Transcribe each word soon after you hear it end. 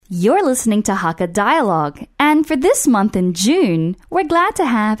You're listening to Hakka Dialogue, and for this month in June, we're glad to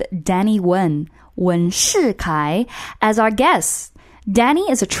have Danny Wen Shikai, as our guest. Danny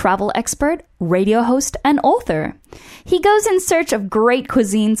is a travel expert, radio host, and author. He goes in search of great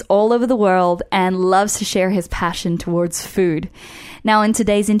cuisines all over the world and loves to share his passion towards food. Now, in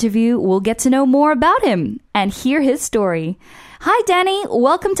today's interview, we'll get to know more about him and hear his story. Hi, Danny.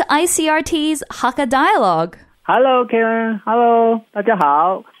 Welcome to ICRT's Hakka Dialogue. Hello, Karen. Hello. 大家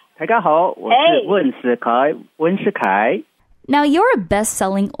好。大家好，我是温世凯。Now, you're a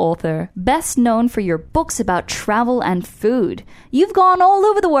best-selling author, best known for your books about travel and food. You've gone all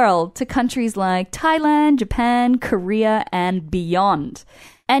over the world to countries like Thailand, Japan, Korea, and beyond.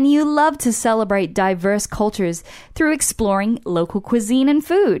 And you love to celebrate diverse cultures through exploring local cuisine and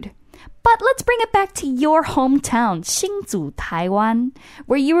food. But let's bring it back to your hometown, Hsinchu, Taiwan,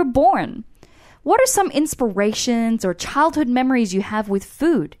 where you were born. What are some inspirations or childhood memories you have with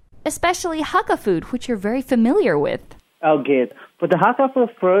food, especially Hakka food, which you're very familiar with? Okay. For the Hakka food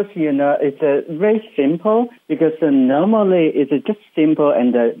first, it's very simple because normally it's just simple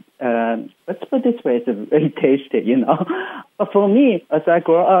and let's put it this way, it's very tasty, But for me, as I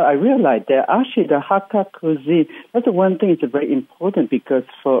grow up, I realized that actually the Hakka cuisine, that's one thing that's very important because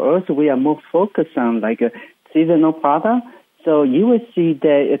for us, we are more focused on like a seasonal product. So you will see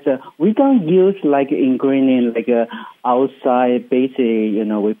that we don't use like ingredient like outside basic,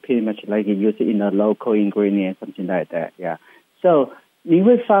 we pretty much like use it in a local ingredient, something like that, yeah. So 你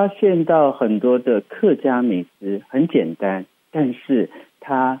会发现到很多的客家美食很简单，但是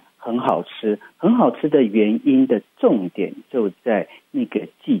它很好吃。很好吃的原因的重点就在那个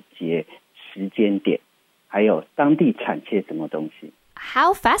季节、时间点，还有当地产些什么东西。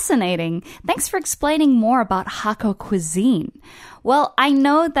How fascinating. Thanks for explaining more about Hakka cuisine. Well, I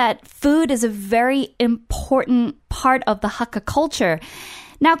know that food is a very important part of the Hakka culture.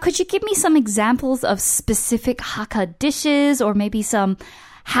 Now, could you give me some examples of specific Hakka dishes or maybe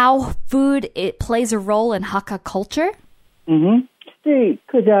how food plays a role in Hakka culture? 对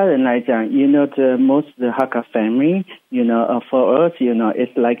客家人来讲 the most the Hakka family, for us,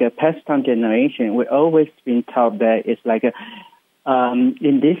 it's like a past time generation. We always been taught that it's like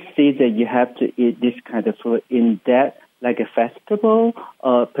in this season, you have to eat this kind of food. In that, like a festival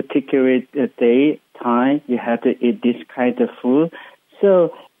or particular day, time, you have to eat this kind of food.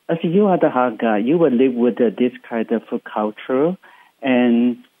 So, as you are the Hakka, you will live with this kind of food culture.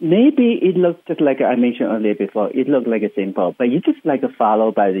 And maybe it looks just like I mentioned earlier before, it looks like a simple, but you just like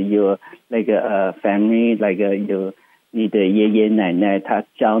follow by your like family, like your 你的爷爷奶奶他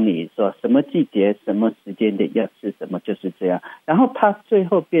教你说什么季节什么时间点要吃什么就是这样，然后他最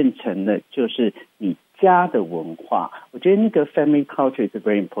后变成了就是你家的文化。我觉得那个 family culture is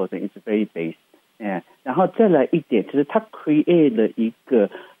very important, it's very basic. 然后再来一点就是他 create 了一个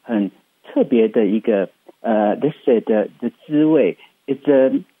很特别的一个let's say 的滋味。It's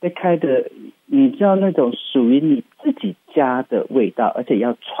a kind of 你知道那种属于你自己家的味道，而且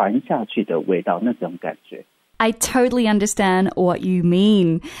要传下去的味道，那种感觉。I totally understand what you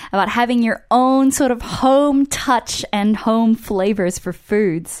mean about having your own sort of home touch and home flavors for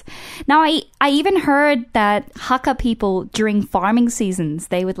foods. Now, I even heard that Hakka people during farming seasons,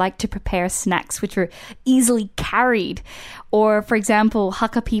 they would like to prepare snacks which were easily carried. Or, for example,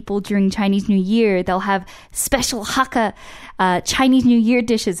 Hakka people during Chinese New Year, they'll have special Hakka Chinese New Year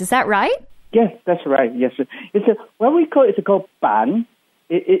dishes. Is that right? Yes, that's right. Yes, it's what we call it's called ban.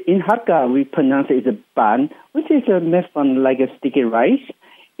 In Hakka, we pronounce it as a ban, which is made from like a sticky rice.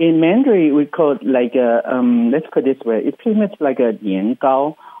 In Mandarin, we call it like let's put it this way, it's pretty much like a nian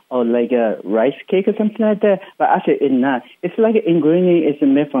gao or like a rice cake or something like that. But actually, it's not. It's like an ingredient is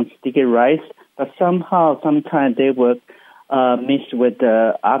made from sticky rice, but sometimes they will mix with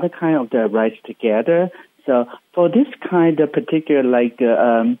the other kind of the rice together. So for this kind of particular like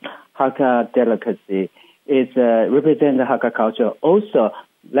Hakka delicacy, it's represent the Hakka culture. Also,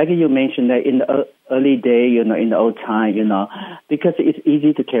 like you mentioned, that in the early day, in the old time, because it's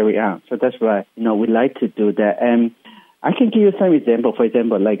easy to carry on. So that's why, we like to do that. And I can give you some example. For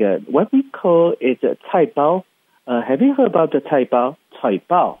example, like what we call is a cai bao. Have you heard about the cai bao? Cai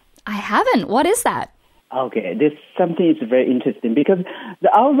bao. I haven't. What is that? Okay, this something is very interesting because the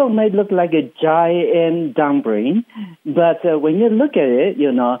outlook might look like a giant dumpling, but when you look at it,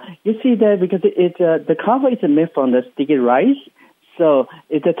 you see that because it's the cover is made from the sticky rice, so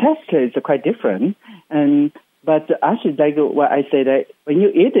the texture is quite different. But actually, like what I say that when you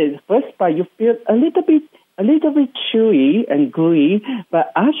eat it, first bite you feel a little bit a little bit chewy and gooey,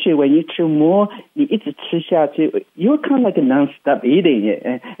 but actually when you chew more, 你一直吃下去, you're kind of like non-stop eating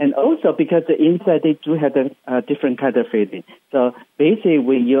it. And also because the inside, they do have a different kind of feeling. So basically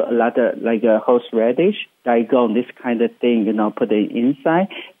we use a lot of like a horseradish, daigong, this kind of thing, put it inside,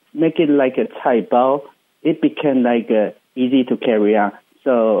 make it like a cai bao. It became like easy to carry on.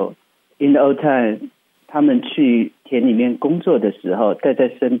 So in the old time, 他们去田里面工作的时候，带在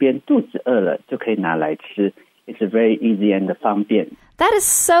身边，肚子饿了就可以拿来吃。It's very easy and 方便。That is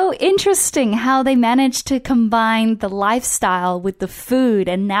so interesting how they managed to combine the lifestyle with the food,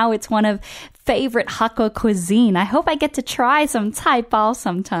 and now it's one of favorite Hakka cuisine. I hope I get to try some cai bao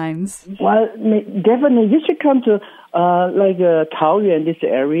sometimes. Well, definitely you should come to like Taoyuan, this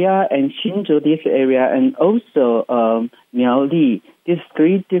area, and Hsinchu, this area, and also Miaoli. These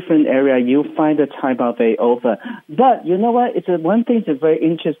three different areas, you find the cai bao very over. But you know what? It's one thing that's very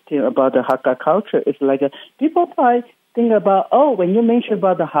interesting about the Hakka culture. It's like people probably think about, when you mention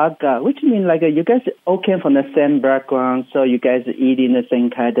about the Hakka, which means like you guys all came from the same background, so you guys eating the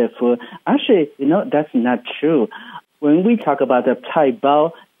same kind of food. Actually, that's not true. When we talk about the cai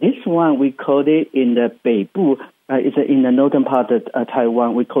bao, this one we call it in the Beibu. It's in the northern part of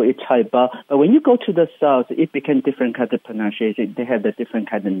Taiwan. We call it cai bao. But when you go to the south, it became different kind of pronunciation. They have a different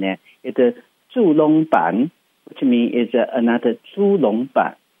kind of name. It's a 猪笼板, which means it's another 猪笼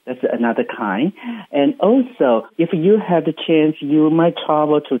板. That's another kind. And also, if you have the chance, you might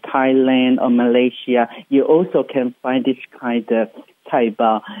travel to Thailand or Malaysia. You also can find this kind of cai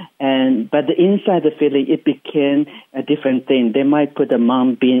bao. But the inside the filling, it became a different thing. They might put the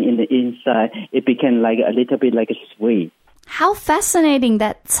mung bean in the inside. It became like a little bit like a sweet. How fascinating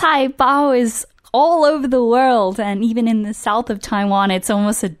that cai bao is all over the world, and even in the south of Taiwan, it's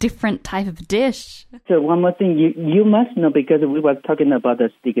almost a different type of dish. So one more thing, you must know, because we were talking about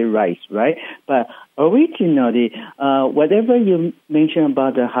the sticky rice, right? But originally, whatever you mention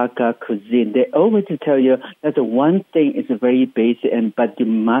about the Hakka cuisine, they always tell you that the one thing is very basic, but you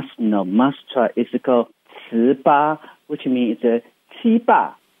must know, must try. It's called 糍粑, which means it's 七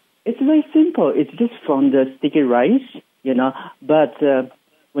粑. It's very simple. It's just from the sticky rice, but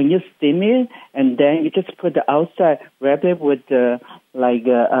when you steam it, and then you just put the outside, wrap it with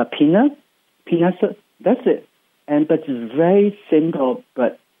peanuts, that's it. But it's very simple,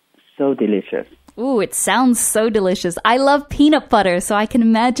 but so delicious. Ooh, it sounds so delicious. I love peanut butter, so I can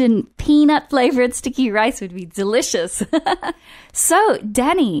imagine peanut-flavored sticky rice would be delicious. So,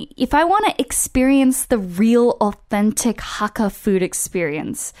 Danny, if I want to experience the real, authentic Hakka food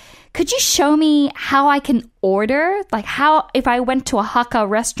experience, could you show me how I can order? Like if I went to a Hakka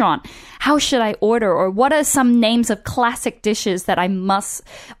restaurant, how should I order? Or what are some names of classic dishes that I must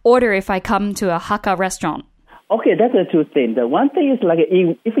order if I come to a Hakka restaurant? Okay, that's the two things. The one thing is like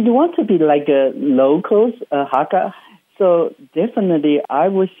if you want to be like a locals, Hakka, so definitely I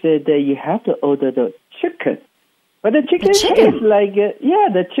would say that you have to order the chicken. But the chicken is like,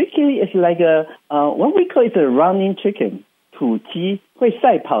 the chicken is like what we call it a running chicken. 土鸡, 会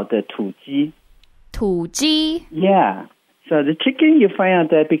赛跑的土鸡. 土鸡? Yeah. So the chicken, you find out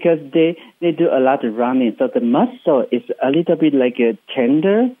that because they do a lot of running, so the muscle is a little bit like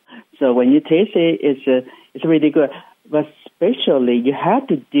tender. So when you taste it, it's really good. But especially, you have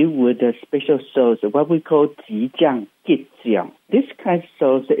to deal with a special sauce, what we call 吉酱, 芥酱. This kind of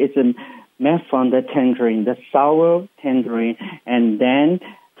sauce is made from the tangerine, the sour tangerine, and then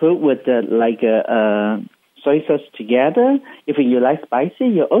put with soy sauce together. If you like spicy,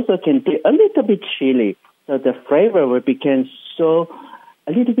 you also can do a little bit chili. So the flavor will become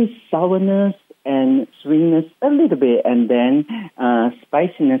a little bit sourness and sweetness a little bit, and then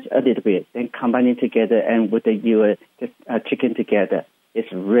spiciness a little bit. Then combine it together and with the chicken together. It's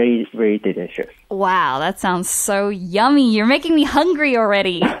very, very delicious. Wow, that sounds so yummy. You're making me hungry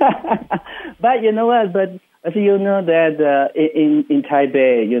already. But you know what? But as you know that in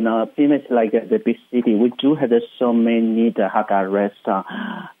Taipei, famous like the big city, we do have so many the Hakka restaurants.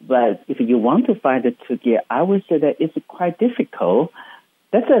 But if you want to find it together, I would say that it's quite difficult.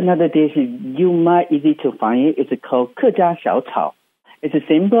 That's another dish you might easy to find it. It's called 客家小炒. It's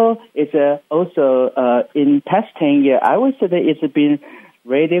simple. It's also in past 10 years, I would say that it's been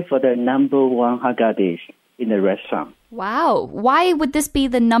rated for the number one Hakka dish in the restaurant. Wow. Why would this be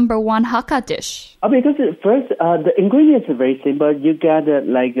the number one Hakka dish? Because first, the ingredients are very simple. You got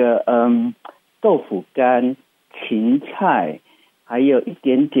like 豆腐干, 芹菜, 还有一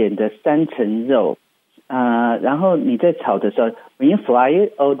点点的三层肉. 然后你在炒的时候, when you fry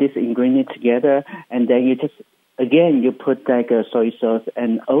it, all these ingredients together, and then you just, again, you put like a soy sauce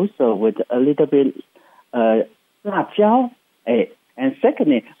and also with a little bit 辣椒, and And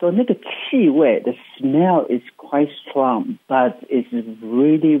secondly, so 那个气味 the smell is quite strong, but it's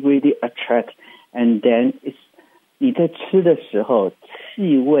really, really attract. And then 你在吃的时候，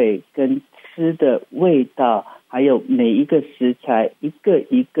气味跟吃的味道，还有每一个食材一个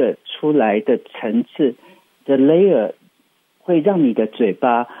一个出来的层次的 layer， 会让你的嘴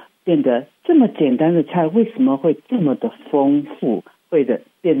巴变得这么简单的菜，为什么会这么的丰富，会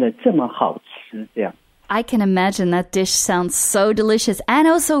变得这么好吃这样。I can imagine that dish sounds so delicious and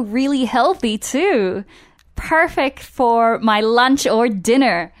also really healthy too. Perfect for my lunch or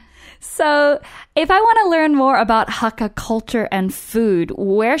dinner. So, if I want to learn more about Hakka culture and food,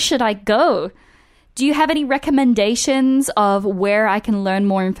 where should I go? Do you have any recommendations of where I can learn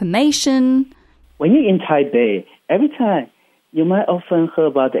more information? When you're in Taipei, every time you might often hear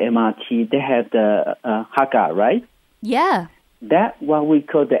about the MRT, they have the Hakka, right? Yeah. That what we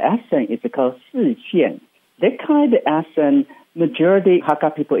call the accent is called 四线. That kind of accent, majority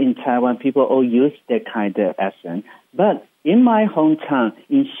Hakka people in Taiwan, people all use that kind of accent. But in my hometown,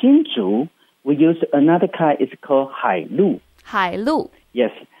 in Hsinchu, we use another kind, it's called 海陆. 海陆.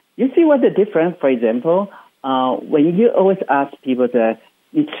 Yes. You see what the difference, for example, when you always ask people that,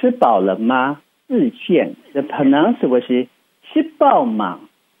 你吃饱了吗? 四线, the pronounce was 吃饱吗?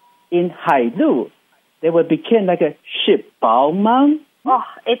 In 海陆, they would become like a 吃饱吗? Oh,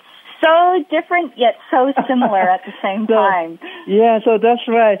 it's so different yet so similar at the same time. Yeah, so that's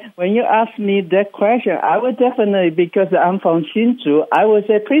right. When you ask me that question, I would definitely, because I'm from Hsinchu, I would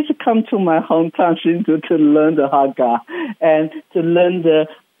say, please come to my hometown, Hsinchu, to learn the Hakka and to learn the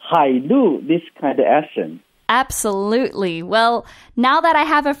海陆, this kind of accent. Absolutely. Well, now that I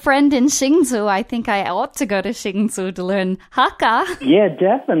have a friend in Hsinchu, I think I ought to go to Hsinchu to learn Hakka. Yeah,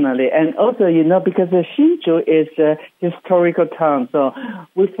 definitely. And also, because Hsinchu is a historical town, so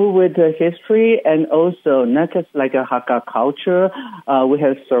we full with the history and also not just like a Hakka culture. We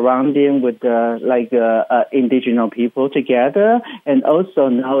have surrounding with indigenous people together, and also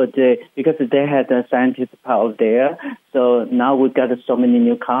nowadays because they had the scientific power there, so now we got so many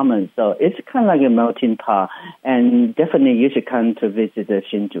newcomers. So it's kind of like a melting pot. And definitely you should come to visit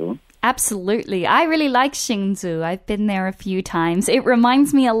Hsinchu. Absolutely. I really like Hsinchu. I've been there a few times. It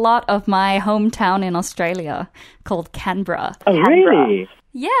reminds me a lot of my hometown in Australia called Canberra. Oh, really?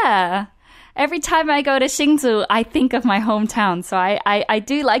 Yeah. Every time I go to Hsinchu, I think of my hometown. So I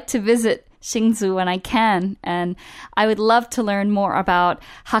do like to visit Hsinchu when I can. And I would love to learn more about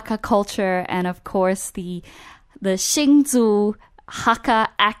Hakka culture and, of course, the Hsinchu Hakka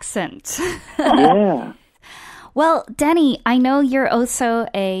accent. Yeah. Well, Danny, I know you're also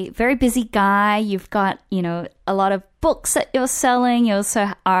a very busy guy. You've got, a lot of books that you're selling. You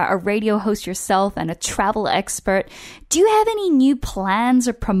also are a radio host yourself and a travel expert. Do you have any new plans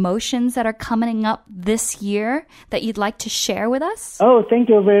or promotions that are coming up this year that you'd like to share with us? Oh, thank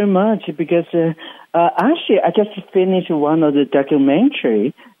you very much. Because actually, I just finished one of the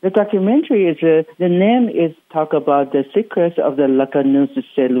documentary. The documentary is, the name is talk about the secrets of the Lacanus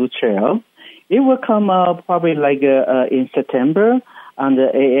Selu Trail. It will come out probably in September on the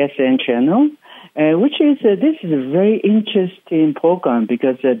ASN channel, which is this is a very interesting program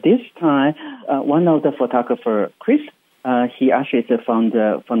because this time one of the photographer, Chris, he actually is from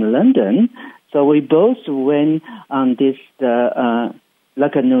London, so we both went on this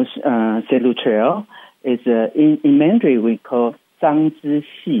Lacanus Selu Trail. It's in Mandarin we call 张之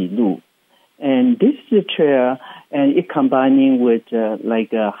细路. And this is a trail, and it combining with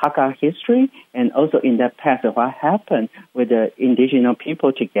Hakka history, and also in the past what happened with the indigenous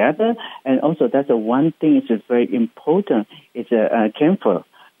people together, and also that's the one thing is very important is camphor.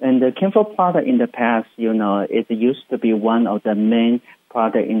 And the camphor product in the past, it used to be one of the main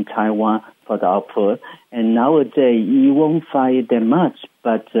product in Taiwan for the output, and nowadays you won't find it that much.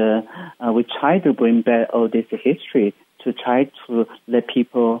 But we try to bring back all this history to try to let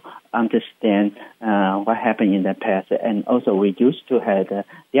people understand what happened in the past. And also we used to have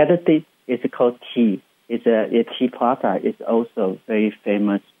the other thing is called tea. It's a tea product. It's also very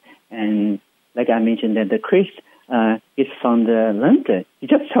famous. And like I mentioned that the Chris is from the London. He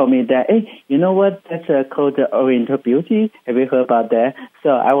just told me that, hey, you know what? That's called the Oriental Beauty. Have you heard about that? So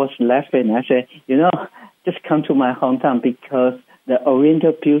I was laughing. I said, just come to my hometown because the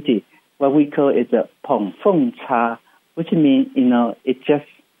Oriental Beauty, what we call is a 捧凤茶, which means, it just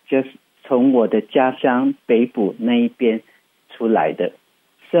从我的家乡北部那一边出来的.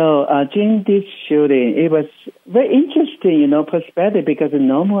 So during this shooting, it was very interesting, perspective, because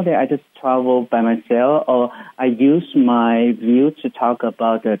normally I just travel by myself, or I use my view to talk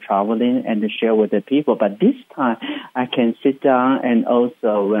about the traveling and to share with the people. But this time, I can sit down, and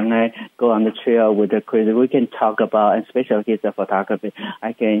also when I go on the trail with the crew, we can talk about, especially his photography,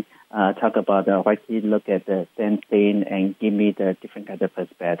 I can talk about what he look at the same thing and give me the different kind of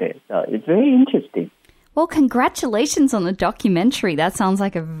perspective. So it's very interesting. Well, congratulations on the documentary. That sounds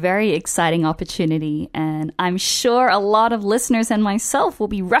like a very exciting opportunity. And I'm sure a lot of listeners and myself will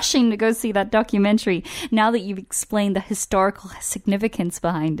be rushing to go see that documentary now that you've explained the historical significance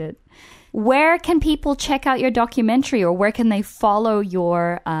behind it. Where can people check out your documentary, or where can they follow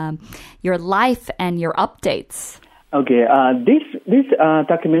your life and your updates? Okay, this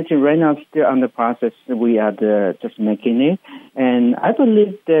documentary right now is still under process. We are just making it. And I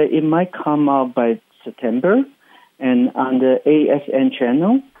believe that it might come out by September, and on the ASM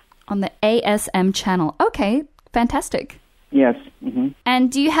channel. On the ASM channel. Okay, fantastic. Yes. Mm-hmm.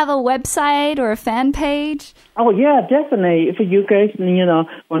 And do you have a website or a fan page? Oh, yeah, definitely. If you guys,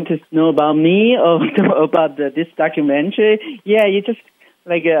 want to know about me or about this documentary, yeah, you just,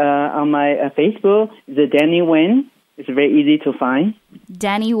 on my Facebook, the Danny Wen. It's very easy to find.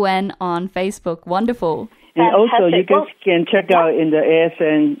 Danny Wen on Facebook. Wonderful. And also, you guys can check out in the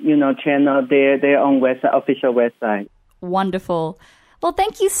ASN, channel, their own website, official website. Wonderful. Well,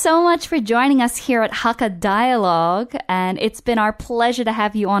 thank you so much for joining us here at Hakka Dialogue. And it's been our pleasure to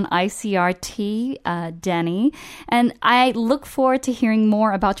have you on ICRT, Danny. And I look forward to hearing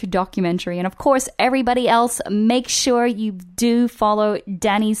more about your documentary. And of course, everybody else, make sure you do follow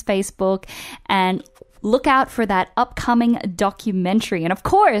Danny's Facebook and look out for that upcoming documentary. And of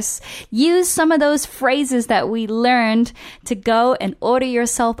course, use some of those phrases that we learned to go and order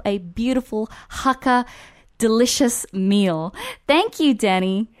yourself a beautiful Hakka delicious meal. Thank you,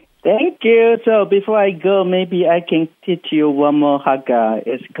 Danny. Thank you. So before I go, maybe I can teach you one more Hakka.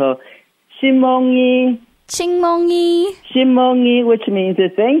 It's called Shimmongi. Shingmongi. Shimmongi, which means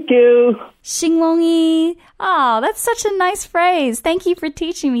thank you. Shingmongi. Oh, that's such a nice phrase. Thank you for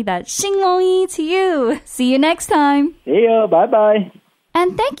teaching me that. Shingmongi to you. See you next time. See you. Bye-bye.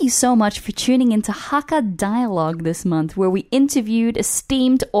 And thank you so much for tuning into Hakka Dialogue this month, where we interviewed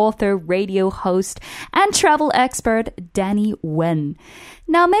esteemed author, radio host, and travel expert Danny Wen.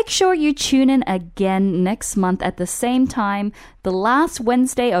 Now make sure you tune in again next month at the same time, the last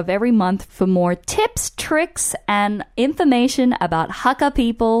Wednesday of every month, for more tips, tricks, and information about Hakka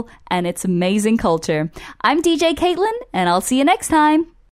people and its amazing culture. I'm DJ Caitlin, and I'll see you next time.